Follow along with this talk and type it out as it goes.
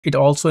it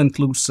also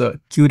includes a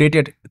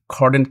curated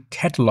k0rdent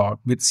catalog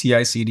with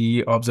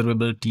CI/CD,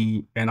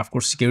 observability, and of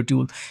course security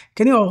tool.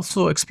 Can you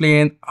also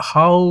explain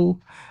how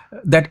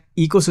that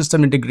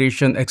ecosystem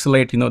integration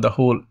accelerate, the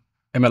whole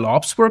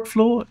MLOps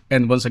workflow,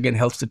 and once again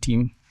helps the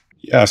team?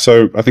 Yeah,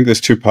 so I think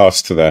there's two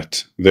parts to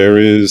that. There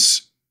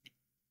is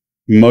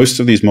most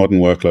of these modern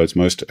workloads,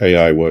 most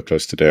AI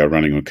workloads today are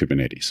running on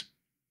Kubernetes.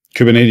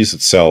 Kubernetes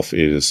itself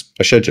is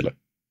a scheduler.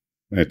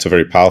 It's a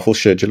very powerful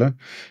scheduler.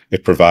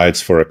 It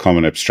provides for a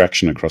common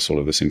abstraction across all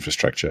of this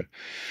infrastructure.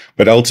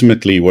 But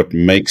ultimately, what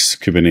makes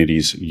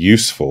Kubernetes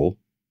useful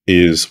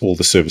is all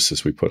the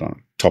services we put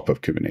on top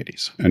of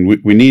Kubernetes. And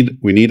we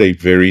need a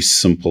very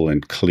simple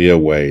and clear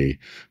way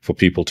for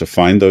people to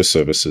find those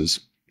services.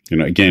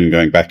 Again,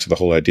 going back to the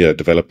whole idea,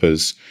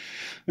 developers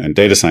and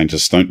data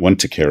scientists don't want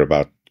to care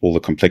about all the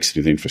complexity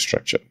of the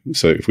infrastructure.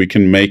 So if we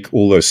can make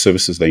all those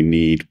services they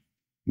need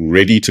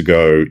ready to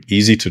go,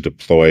 easy to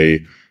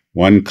deploy,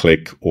 one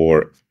click,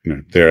 or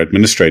their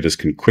administrators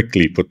can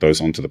quickly put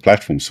those onto the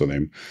platforms for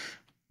them,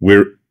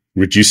 we're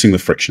reducing the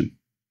friction.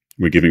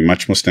 We're giving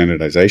much more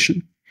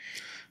standardization,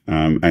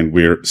 and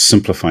we're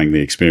simplifying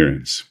the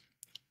experience.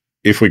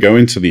 If we go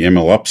into the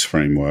MLOps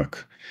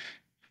framework,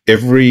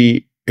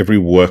 every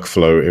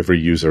workflow, every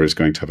user is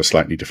going to have a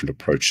slightly different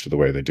approach to the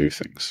way they do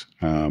things.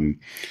 And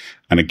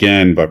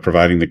again, by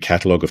providing the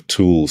catalog of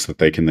tools that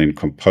they can then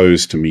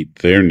compose to meet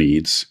their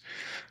needs,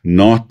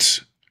 not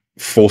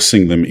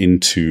forcing them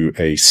into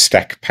a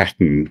stack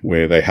pattern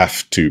where they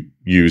have to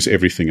use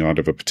everything out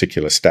of a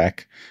particular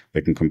stack. They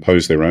can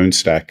compose their own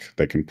stack.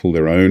 They can pull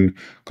their own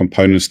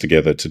components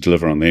together to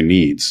deliver on their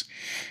needs,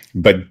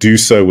 but do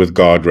so with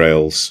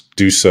guardrails,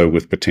 do so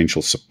with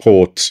potential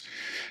support.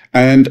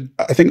 And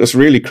I think what's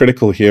really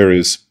critical here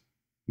is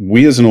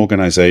we as an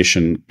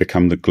organization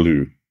become the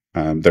glue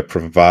that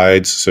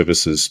provides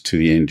services to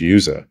the end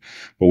user.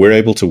 But we're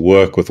able to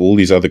work with all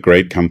these other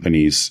great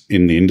companies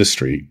in the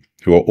industry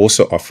who are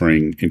also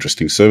offering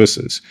interesting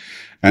services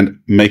and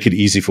make it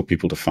easy for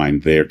people to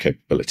find their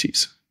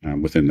capabilities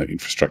within the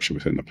infrastructure,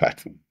 within the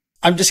platform.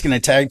 I'm just going to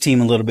tag team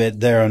a little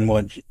bit there on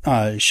what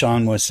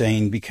Shaun was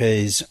saying,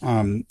 because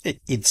we're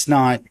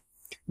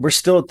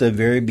still at the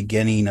very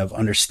beginning of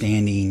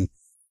understanding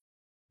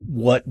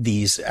what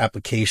these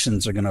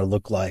applications are going to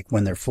look like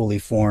when they're fully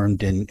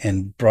formed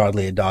and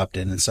broadly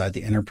adopted inside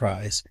the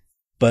enterprise.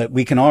 But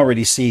we can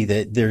already see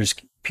that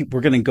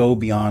we're going to go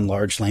beyond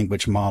large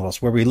language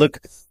models when we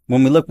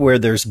look where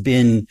there's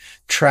been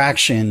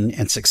traction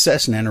and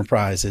success in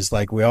enterprises,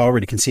 like we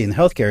already can see in the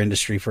healthcare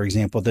industry, for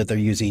example, that they're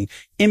using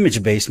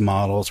image-based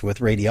models with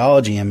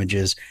radiology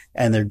images,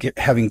 and they're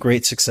having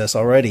great success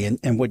already.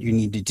 And what you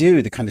need to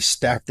do, the kind of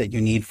stack that you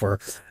need for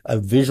a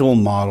visual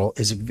model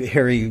is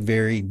very,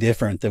 very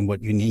different than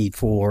what you need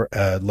for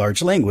a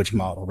large language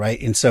model, right?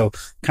 And so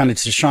kind of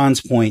to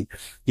Shaun's point,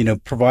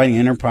 providing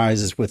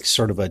enterprises with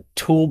sort of a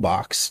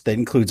toolbox that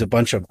includes a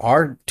bunch of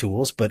our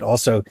tools, but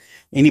also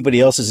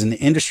anybody else's in the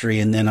industry,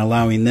 and then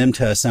allowing them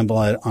to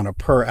assemble it on a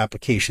per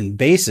application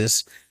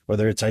basis,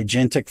 whether it's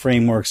agentic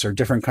frameworks or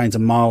different kinds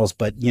of models,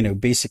 but,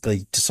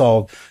 basically to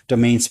solve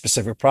domain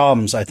specific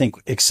problems, I think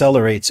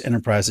accelerates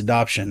enterprise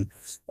adoption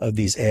of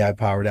these AI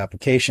powered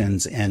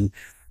applications and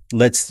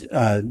lets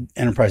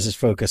enterprises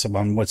focus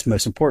on what's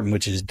most important,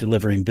 which is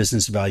delivering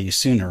business value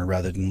sooner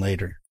rather than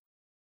later.